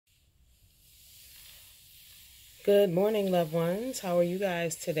Good morning, loved ones. How are you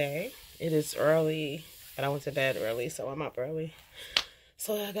guys today? It is early, and I went to bed early, so I'm up early.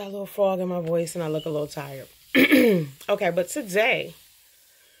 So I got a little frog in my voice, and I look a little tired. Okay, but today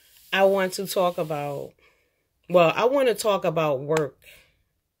I want to talk about, I want to talk about work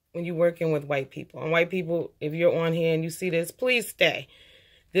when you're working with white people. And white people, if you're on here and you see this, please stay.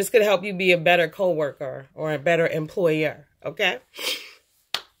 This could help you be a better coworker or a better employer, okay?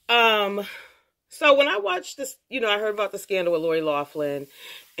 So when I watched this, I heard about the scandal with Lori Loughlin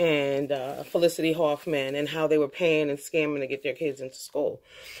and Felicity Huffman and how they were paying and scamming to get their kids into school.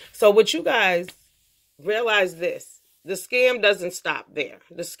 So what you guys realize this, the scam doesn't stop there.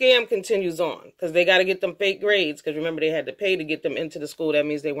 The scam continues on because they got to get them fake grades because remember they had to pay to get them into the school. That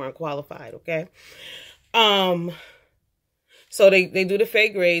means they weren't qualified, okay? So they do the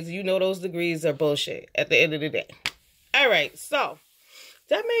fake grades. You know those degrees are bullshit at the end of the day. All right, so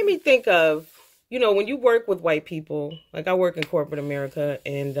that made me think of, when you work with white people, like I work in corporate America,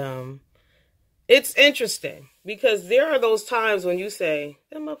 and it's interesting because there are those times when you say,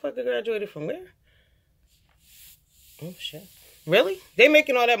 that motherfucker graduated from where? Oh, shit. Really? They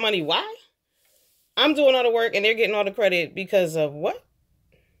making all that money. Why? I'm doing all the work and they're getting all the credit because of what?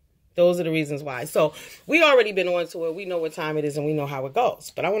 Those are the reasons why. So we already been on to it. We know what time it is and we know how it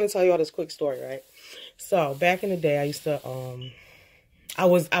goes. But I want to tell you all this quick story, right? So back in the day, I used to, I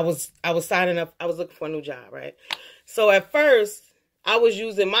was signing up. I was looking for a new job, right? So at first, I was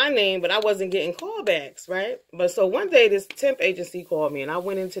using my name, but I wasn't getting callbacks, right? But so one day, this temp agency called me, and I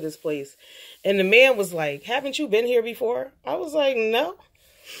went into this place, and the man was like, "Haven't you been here before?" I was like, "No."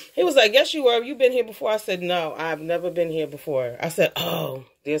 He was like, "Yes, you were. Have you been here before?" I said, "No, I've never been here before." I said, "Oh,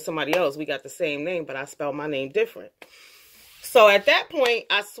 there's somebody else. We got the same name, but I spelled my name different." So at that point,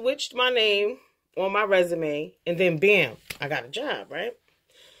 I switched my name on my resume, and then bam, I got a job, right?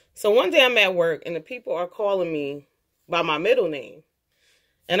 So one day I'm at work and the people are calling me by my middle name.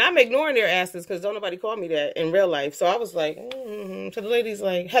 And I'm ignoring their asses because don't nobody call me that in real life. So I was like, So the lady's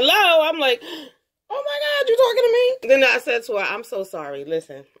like, hello. I'm like, oh my God, you talking to me? Then I said to her, I'm so sorry.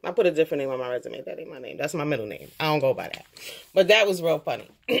 Listen, I put a different name on my resume. That ain't my name. That's my middle name. I don't go by that. But that was real funny.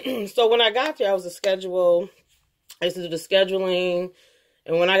 So when I got there, I used to do the scheduling.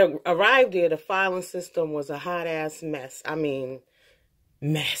 And when I arrived there, the filing system was a hot ass mess. I mean,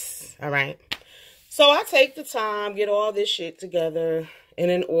 mess. All right. So I take the time, get all this shit together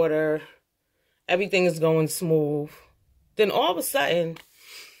and in order. Everything is going smooth. Then all of a sudden,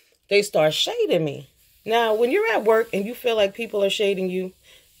 they start shading me. Now, when you're at work and you feel like people are shading you,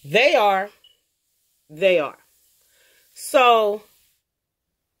 they are. So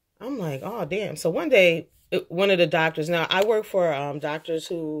I'm like, oh, damn. So one day, one of the doctors, now I work for doctors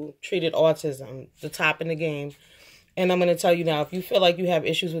who treated autism, the top in the game. And I'm going to tell you now, if you feel like you have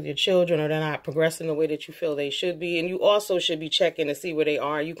issues with your children or they're not progressing the way that you feel they should be, and you also should be checking to see where they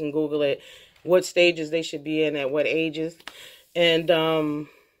are. You can Google it, what stages they should be in at what ages. And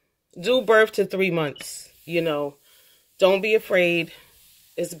do birth to 3 months, Don't be afraid.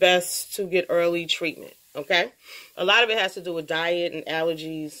 It's best to get early treatment, okay? A lot of it has to do with diet and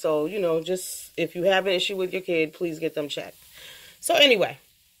allergies. So, just if you have an issue with your kid, please get them checked. So anyway,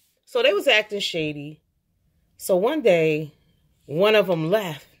 so they was acting shady. So one day, one of them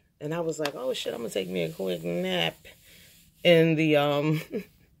left, and I was like, "Oh shit, I'm gonna take me a quick nap in the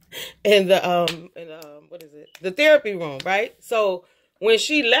the therapy room, right?" So when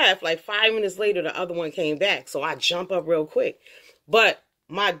she left, like 5 minutes later, the other one came back. So I jump up real quick, but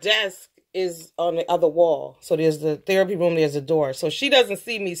my desk is on the other wall. So there's the therapy room, there's a door. So she doesn't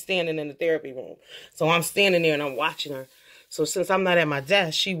see me standing in the therapy room. So I'm standing there and I'm watching her. So since I'm not at my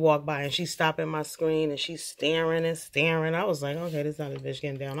desk, she walked by and she's stopping my screen and she's staring and staring. I was like, okay, this is not a bitch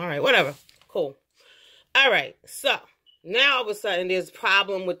getting down. All right, whatever. Cool. All right. So now all of a sudden there's a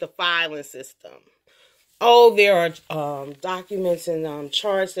problem with the filing system. Oh, there are documents and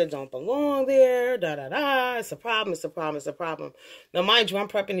charts that don't belong there. It's a problem. It's a problem. It's a problem. Now, mind you, I'm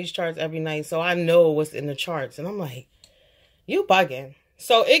prepping these charts every night, so I know what's in the charts. And I'm like, you bugging.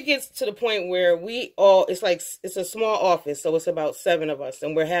 So it gets to the point where it's a small office. So it's about 7 of us.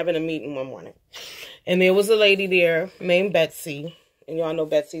 And we're having a meeting one morning. And there was a lady there named Betsy. And y'all know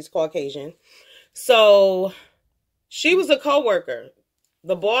Betsy's Caucasian. So she was a coworker.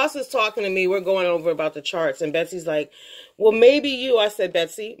 The boss is talking to me. We're going over about the charts. And Betsy's like, well, maybe you. I said,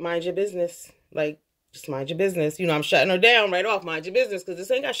 Betsy, mind your business. Like, just mind your business. I'm shutting her down right off. Mind your business. Because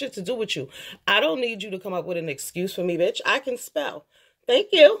this ain't got shit to do with you. I don't need you to come up with an excuse for me, bitch. I can spell. Thank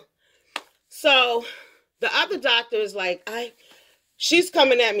you. So the other doctor is like, she's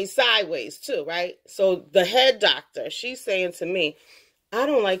coming at me sideways too, right? So the head doctor, she's saying to me, I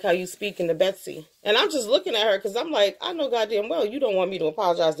don't like how you speaking to Betsy. And I'm just looking at her because I'm like, I know goddamn well you don't want me to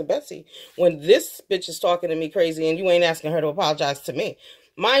apologize to Betsy when this bitch is talking to me crazy and you ain't asking her to apologize to me.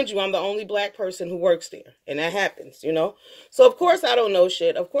 Mind you, I'm the only black person who works there. And that happens, you know? So, of course, I don't know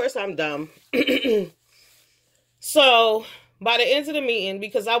shit. Of course, I'm dumb. So, by the end of the meeting,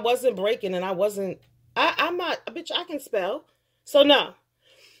 because I wasn't breaking and I'm not, bitch, I can spell. So, no.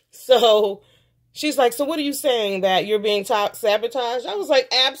 So, she's like, so what are you saying, that you're being sabotaged? I was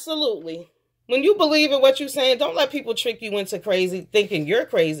like, absolutely. When you believe in what you're saying, don't let people trick you into crazy, thinking you're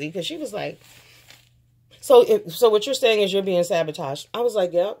crazy. Because she was like, so what you're saying is you're being sabotaged. I was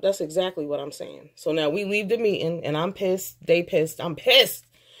like, yep, that's exactly what I'm saying. So now we leave the meeting, and I'm pissed. They pissed. I'm pissed.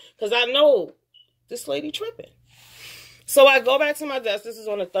 Because I know this lady tripping. So I go back to my desk. This is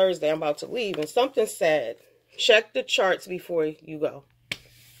on a Thursday. I'm about to leave. And something said, check the charts before you go.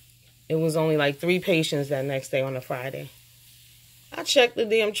 It was only like 3 patients that next day on a Friday. I checked the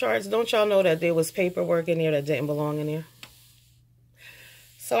damn charts. Don't y'all know that there was paperwork in there that didn't belong in there?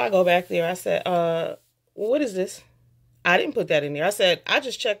 So I go back there. I said, what is this? I didn't put that in there. I said, I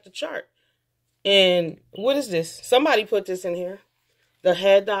just checked the chart. And what is this? Somebody put this in here. The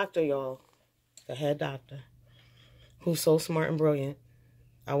head doctor, y'all. The head doctor. Who's so smart and brilliant.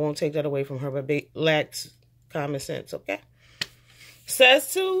 I won't take that away from her, but lacks common sense, okay?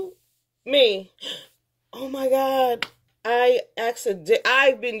 Says to me, oh my God,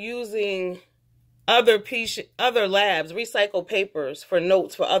 I've been using other labs, recycled papers for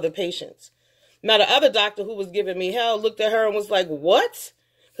notes for other patients. Now, the other doctor who was giving me hell looked at her and was like, what?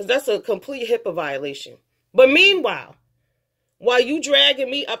 Because that's a complete HIPAA violation. But meanwhile, while you dragging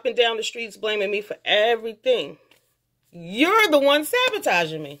me up and down the streets, blaming me for everything, you're the one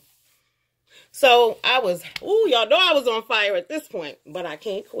sabotaging me. So y'all know I was on fire at this point, but I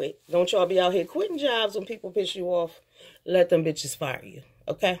can't quit. Don't y'all be out here quitting jobs when people piss you off. Let them bitches fire you,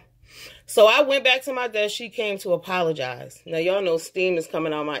 okay? So I went back to my desk. She came to apologize. Now, y'all know steam is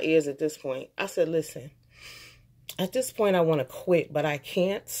coming out my ears at this point. I said, listen, at this point, I want to quit, but I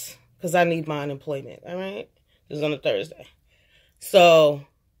can't because I need my unemployment, all right? This is on a Thursday. So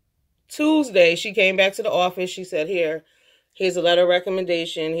Tuesday, she came back to the office. She said, here's a letter of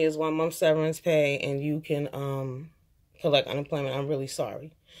recommendation. Here's 1 month severance pay, and you can collect unemployment. I'm really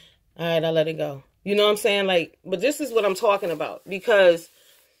sorry. All right, I let it go. You know what I'm saying? Like, but this is what I'm talking about, because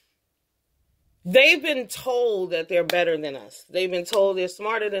they've been told that they're better than us. They've been told they're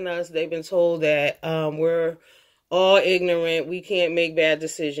smarter than us. They've been told that we're all ignorant. We can't make bad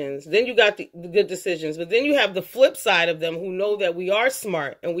decisions. Then you got the good decisions. But then you have the flip side of them who know that we are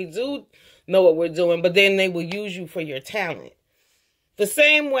smart and we do know what we're doing, but then they will use you for your talent. The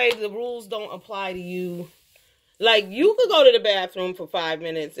same way the rules don't apply to you. Like, you could go to the bathroom for 5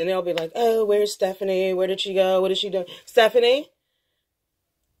 minutes and they'll be like, oh, where's Stephanie? Where did she go? What is she doing? Stephanie?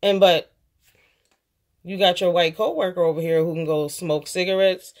 But you got your white coworker over here who can go smoke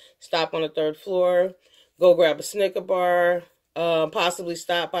cigarettes, stop on the 3rd floor, go grab a Snicker bar, possibly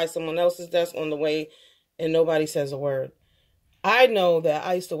stop by someone else's desk on the way, and nobody says a word. I know that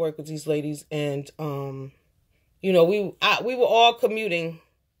I used to work with these ladies, and you know, we were all commuting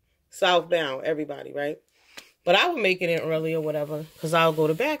southbound, everybody, right? But I would make it in early or whatever, because I'll go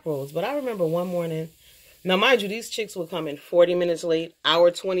to back roads. But I remember one morning, now mind you, these chicks would come in 40 minutes late, hour,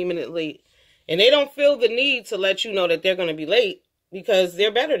 20 minutes late, and they don't feel the need to let you know that they're going to be late because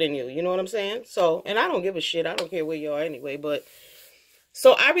they're better than you. You know what I'm saying? So, and I don't give a shit. I don't care where you are anyway. But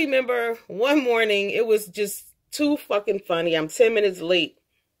so I remember one morning, it was just too fucking funny. I'm 10 minutes late.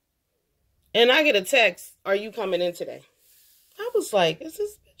 And I get a text, are you coming in today? I was like, is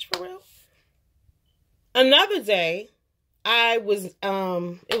this bitch for real? Another day, it was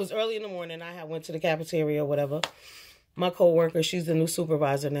early in the morning. I went to the cafeteria or whatever. My coworker, she's the new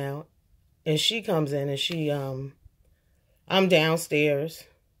supervisor now. And she comes in and I'm downstairs.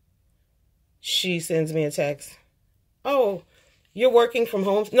 She sends me a text. Oh, you're working from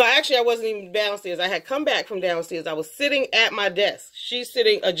home? No, actually, I wasn't even downstairs. I had come back from downstairs. I was sitting at my desk. She's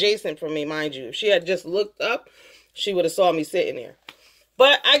sitting adjacent from me, mind you. If she had just looked up, she would have saw me sitting there.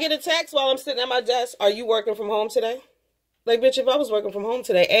 But I get a text while I'm sitting at my desk. Are you working from home today? Like, bitch, if I was working from home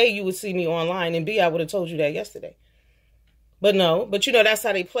today, A, you would see me online, and B, I would have told you that yesterday. But no, but you know, that's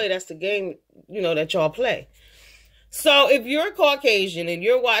how they play. That's the game, you know, that y'all play. So if you're Caucasian and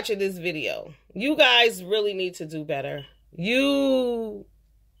you're watching this video, you guys really need to do better. You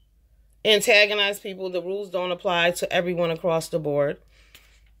antagonize people. The rules don't apply to everyone across the board.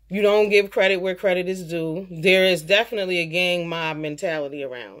 You don't give credit where credit is due. There is definitely a gang mob mentality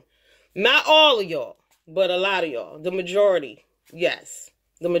around. Not all of y'all, but a lot of y'all. The majority, yes.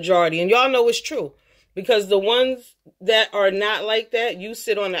 The majority. And y'all know it's true. Because the ones that are not like that, you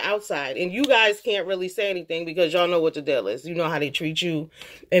sit on the outside. And you guys can't really say anything because y'all know what the deal is. You know how they treat you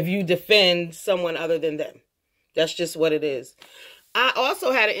if you defend someone other than them. That's just what it is. I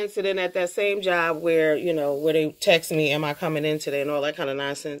also had an incident at that same job where, you know, where they text me, am I coming in today, and all that kind of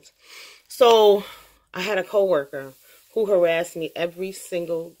nonsense. So I had a coworker who harassed me every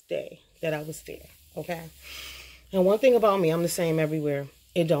single day that I was there, okay? And one thing about me, I'm the same everywhere.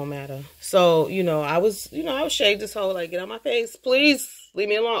 It don't matter. So, I was shaved this whole, like, get out my face. Please leave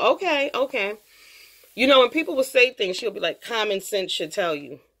me alone. Okay. When people will say things, she'll be like, common sense should tell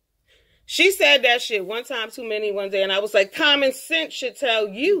you. She said that shit one time too many one day, and I was like, common sense should tell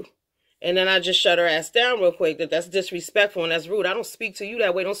you. And then I just shut her ass down real quick. That's disrespectful and that's rude. I don't speak to you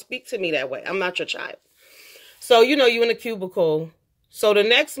that way. Don't speak to me that way. I'm not your child. So, you in a cubicle. So the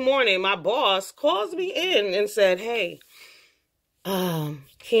next morning, my boss calls me in and said, hey,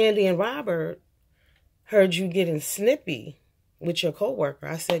 Candy and Robert heard you getting snippy with your coworker.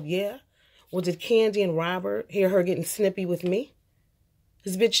 I said, yeah. Well, did Candy and Robert hear her getting snippy with me?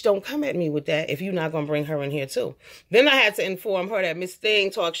 This bitch don't come at me with that if you're not going to bring her in here too. Then I had to inform her that Miss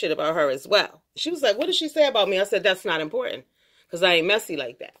Thing talked shit about her as well. She was like, what did she say about me? I said, that's not important because I ain't messy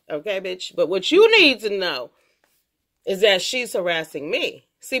like that. Okay, bitch? But what you need to know is that she's harassing me.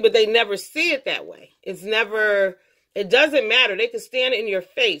 See, but they never see it that way. It doesn't matter. They can stand in your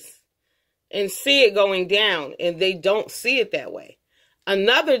face and see it going down, and they don't see it that way.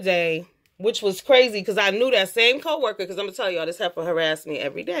 Another day, which was crazy because I knew that same coworker, because I'm going to tell y'all, this heifer harassed me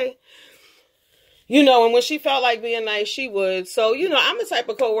every day. And when she felt like being nice, she would. So, I'm the type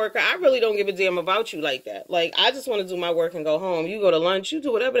of coworker, I really don't give a damn about you like that. Like, I just want to do my work and go home. You go to lunch, you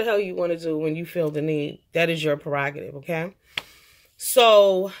do whatever the hell you want to do when you feel the need. That is your prerogative, okay?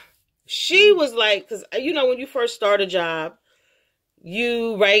 So she was like, because, when you first start a job,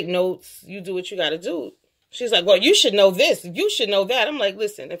 you write notes, you do what you got to do. She's like, well, you should know this. You should know that. I'm like,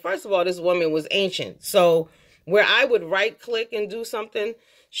 listen, and first of all, this woman was ancient. So where I would right click and do something,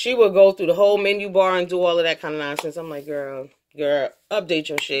 she would go through the whole menu bar and do all of that kind of nonsense. I'm like, girl, update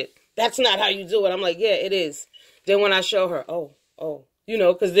your shit. That's not how you do it. I'm like, yeah, it is. Then when I show her, oh,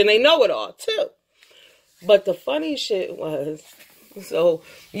 because then they know it all too. But the funny shit was, so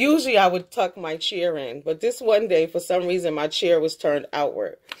usually I would tuck my chair in. But this one day, for some reason, my chair was turned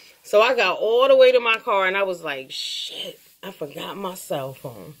outward. So I got all the way to my car and I was like, shit, I forgot my cell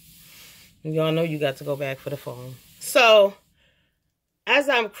phone. Y'all know you got to go back for the phone. So as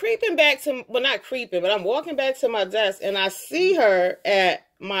I'm creeping back to, well, not creeping, but I'm walking back to my desk and I see her at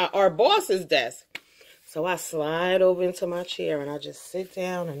our boss's desk. So I slide over into my chair and I just sit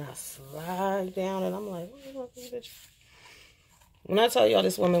down and I slide down and I'm like, what the bitch? When I tell y'all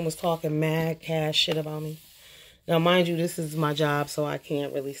this woman was talking mad cash shit about me. Now, mind you, this is my job, so I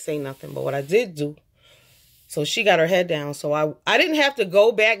can't really say nothing. But what I did do, so she got her head down. So I didn't have to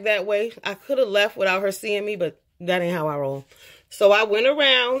go back that way. I could have left without her seeing me, but that ain't how I roll. So I went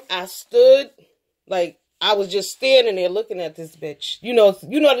around. I stood, like, I was just standing there looking at this bitch. You know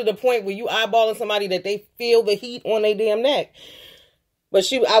to the point where you eyeballing somebody that they feel the heat on their damn neck. But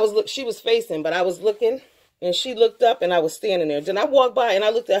she was facing, but I was looking. And she looked up and I was standing there. Then I walked by and I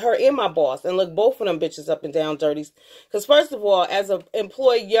looked at her and my boss and looked both of them bitches up and down dirty. Because first of all, as an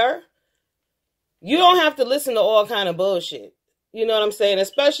employer, you don't have to listen to all kind of bullshit. You know what I'm saying?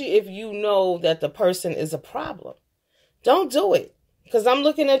 Especially if you know that the person is a problem. Don't do it. Because I'm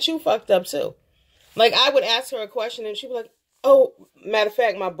looking at you fucked up too. Like I would ask her a question and she'd be like, oh, matter of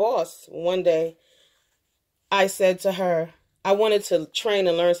fact, my boss, one day, I said to her, I wanted to train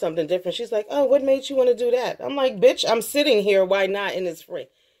and learn something different. She's like, oh, what made you want to do that? I'm like, bitch, I'm sitting here. Why not? And it's free.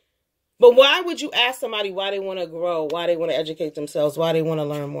 But why would you ask somebody why they want to grow, why they want to educate themselves, why they want to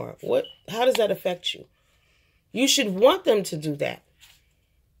learn more? How does that affect you? You should want them to do that.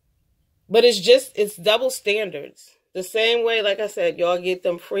 But it's double standards. The same way, like I said, y'all get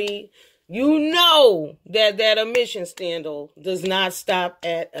them free. You know that admission scandal does not stop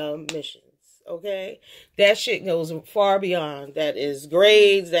at admission. Okay, that shit goes far beyond. That is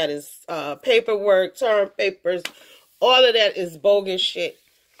grades, that is paperwork, term papers, all of that is bogus shit.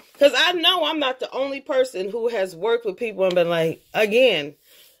 Because I know I'm not the only person who has worked with people and been like, again,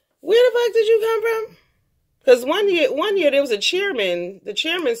 where the fuck did you come from? Because one year there was a chairman, the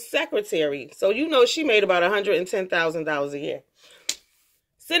chairman's secretary. So she made about $110,000 a year.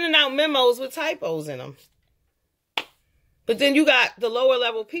 Sending out memos with typos in them. But then you got the lower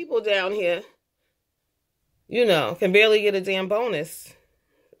level people down here, can barely get a damn bonus.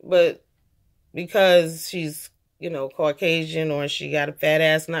 But because she's, Caucasian or she got a fat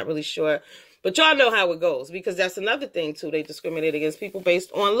ass, not really sure. But y'all know how it goes because that's another thing too. They discriminate against people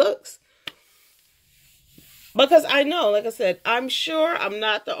based on looks. Because I know, like I said, I'm sure I'm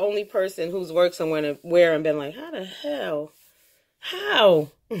not the only person who's worked somewhere and been like, how the hell? How?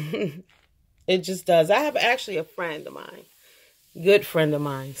 It just does. I have actually a friend of mine, good friend of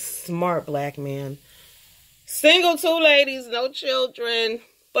mine, smart black man, single, 2 ladies, no children.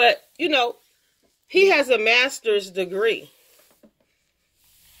 But, you know, he has a master's degree.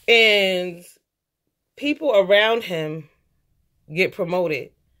 And people around him get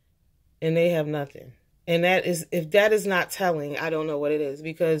promoted and they have nothing. And that is, if that is not telling, I don't know what it is,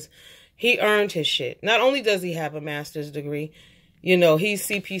 because he earned his shit. Not only does he have a master's degree, you know, he's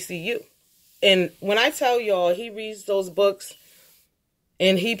CPCU. And when I tell y'all, he reads those books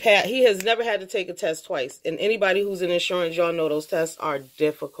and he has never had to take a test twice. And anybody who's in insurance, y'all know those tests are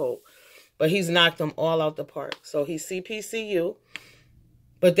difficult. But he's knocked them all out the park. So he's CPCU,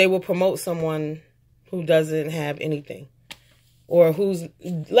 but they will promote someone who doesn't have anything or who's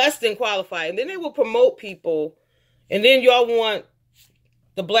less than qualified. And then they will promote people, and then y'all want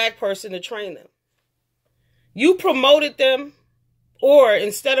the black person to train them. You promoted them, or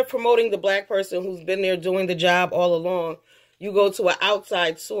instead of promoting the black person who's been there doing the job all along, you go to an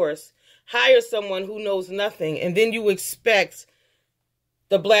outside source, hire someone who knows nothing, and then you expect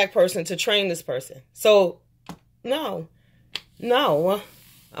the black person to train this person. So, no.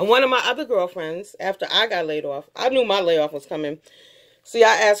 One of my other girlfriends, after I got laid off, I knew my layoff was coming. See,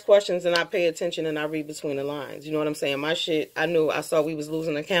 I ask questions and I pay attention and I read between the lines. You know what I'm saying? My shit, I saw we was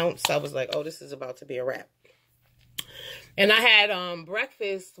losing accounts. So I was like, oh, this is about to be a wrap. And I had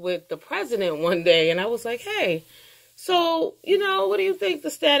breakfast with the president one day, and I was like, hey, so, you know, what do you think the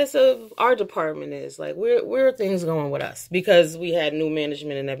status of our department is? Like, where are things going with us? Because we had new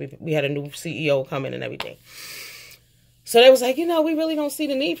management and everything. We had a new CEO coming and everything. So they was like, you know, we really don't see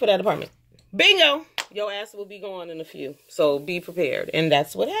the need for that department. Bingo! Your ass will be gone in a few. So be prepared. And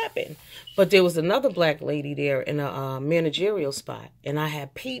that's what happened. But there was another black lady there in a managerial spot. And I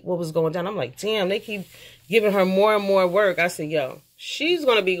had peeped what was going down. I'm like, damn, they keep giving her more and more work. I said, yo, she's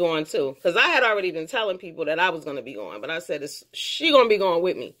going to be going too. Because I had already been telling people that I was going to be going. But I said, she going to be going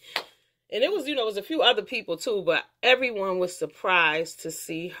with me. And it was, you know, it was a few other people too. But everyone was surprised to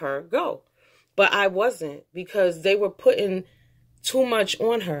see her go. But I wasn't, because they were putting too much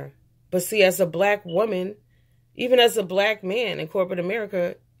on her. But see, as a black woman, even as a black man in corporate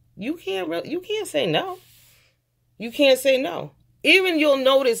America, you can't say no. You can't say no. Even you'll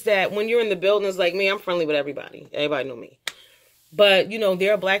notice that when you're in the buildings like me, I'm friendly with everybody. Everybody know me. But, you know,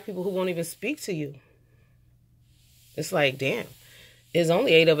 there are black people who won't even speak to you. It's like, damn, there's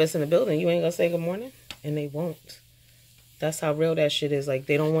only 8 of us in the building. You ain't gonna say good morning? And they won't. That's how real that shit is. Like,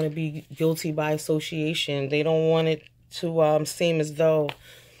 they don't want to be guilty by association. They don't want it to seem as though,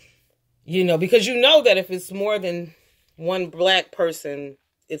 you know, because you know that if it's more than one black person,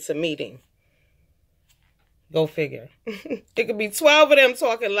 it's a meeting. Go figure. It could be 12 of them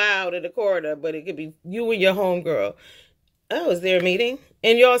talking loud in the corridor, but it could be you and your homegirl. Oh, is there a meeting?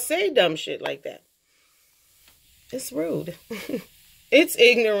 And y'all say dumb shit like that. It's rude. It's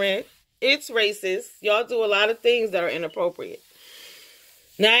ignorant. It's racist. Y'all do a lot of things that are inappropriate.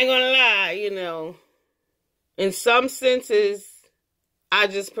 Now, I ain't gonna lie, you know, in some senses, I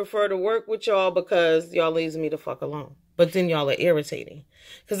just prefer to work with y'all because y'all leaves me the fuck alone. But then y'all are irritating.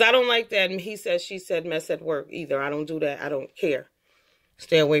 Because I don't like that he said, she said mess at work either. I don't do that. I don't care.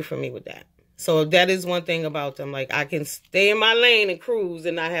 Stay away from me with that. So that is one thing about them. Like, I can stay in my lane and cruise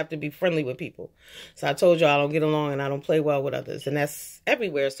and not have to be friendly with people. So I told y'all I don't get along and I don't play well with others. And that's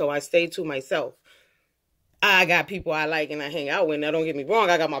everywhere. So I stay to myself. I got people I like and I hang out with. Now, don't get me wrong.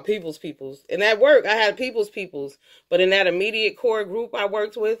 I got my people's. And at work, I had people's. But in that immediate core group I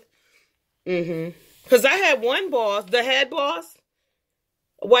worked with, because I had one boss, the head boss,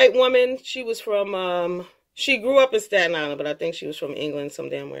 a white woman. She was from, she grew up in Staten Island, but I think she was from England, some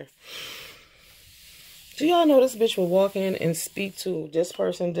damn where. Do y'all know this bitch would walk in and speak to this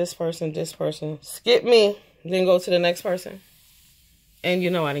person, skip me, then go to the next person? And you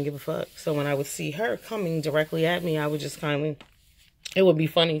know I didn't give a fuck. So when I would see her coming directly at me, I would just kind of, it would be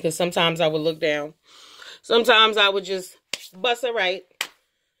funny because sometimes I would look down. Sometimes I would just bust it right.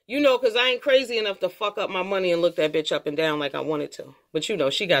 You know, because I ain't crazy enough to fuck up my money and look that bitch up and down like I wanted to. But you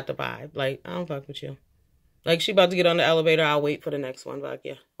know, she got the vibe. Like, I don't fuck with you. Like, she about to get on the elevator, I'll wait for the next one, like,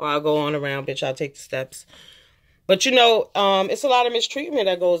 yeah. Or I'll go on around, bitch, I'll take the steps. But, you know, it's a lot of mistreatment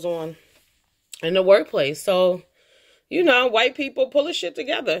that goes on in the workplace. So, you know, white people pulling shit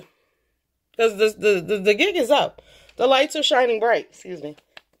together. Because the gig is up. The lights are shining bright, excuse me.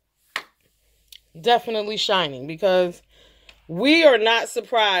 Definitely shining, because we are not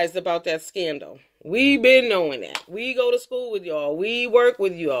surprised about that scandal. We been knowing that. We go to school with y'all. We work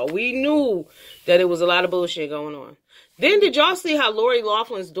with y'all. We knew that it was a lot of bullshit going on. Then did y'all see how Lori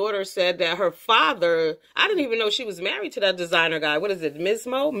Loughlin's daughter said that her father, I didn't even know she was married to that designer guy. What is it?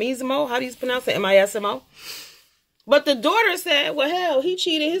 Mismo? How do you pronounce it? Mismo? But the daughter said, well, hell, he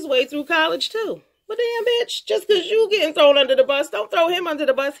cheated his way through college too. But damn, bitch, just because you getting thrown under the bus, don't throw him under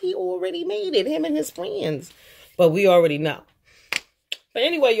the bus. He already made it, him and his friends. But we already know. But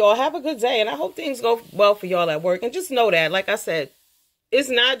anyway, y'all, have a good day. And I hope things go well for y'all at work. And just know that, like I said, it's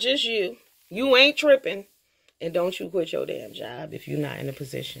not just you. You ain't tripping. And don't you quit your damn job if you're not in a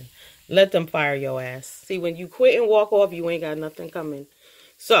position. Let them fire your ass. See, when you quit and walk off, you ain't got nothing coming.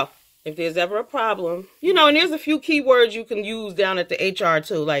 So, if there's ever a problem, you know, and there's a few keywords you can use down at the HR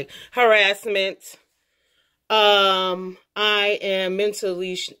too, like harassment. I am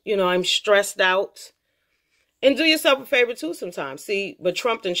mentally, you know, I'm stressed out. And do yourself a favor too sometimes. See, but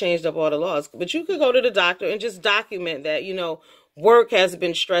Trump done changed up all the laws. But you could go to the doctor and just document that, you know, work has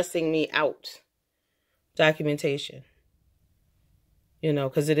been stressing me out. Documentation. You know,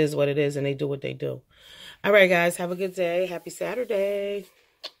 because it is what it is and they do what they do. All right, guys. Have a good day. Happy Saturday.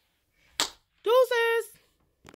 Deuces.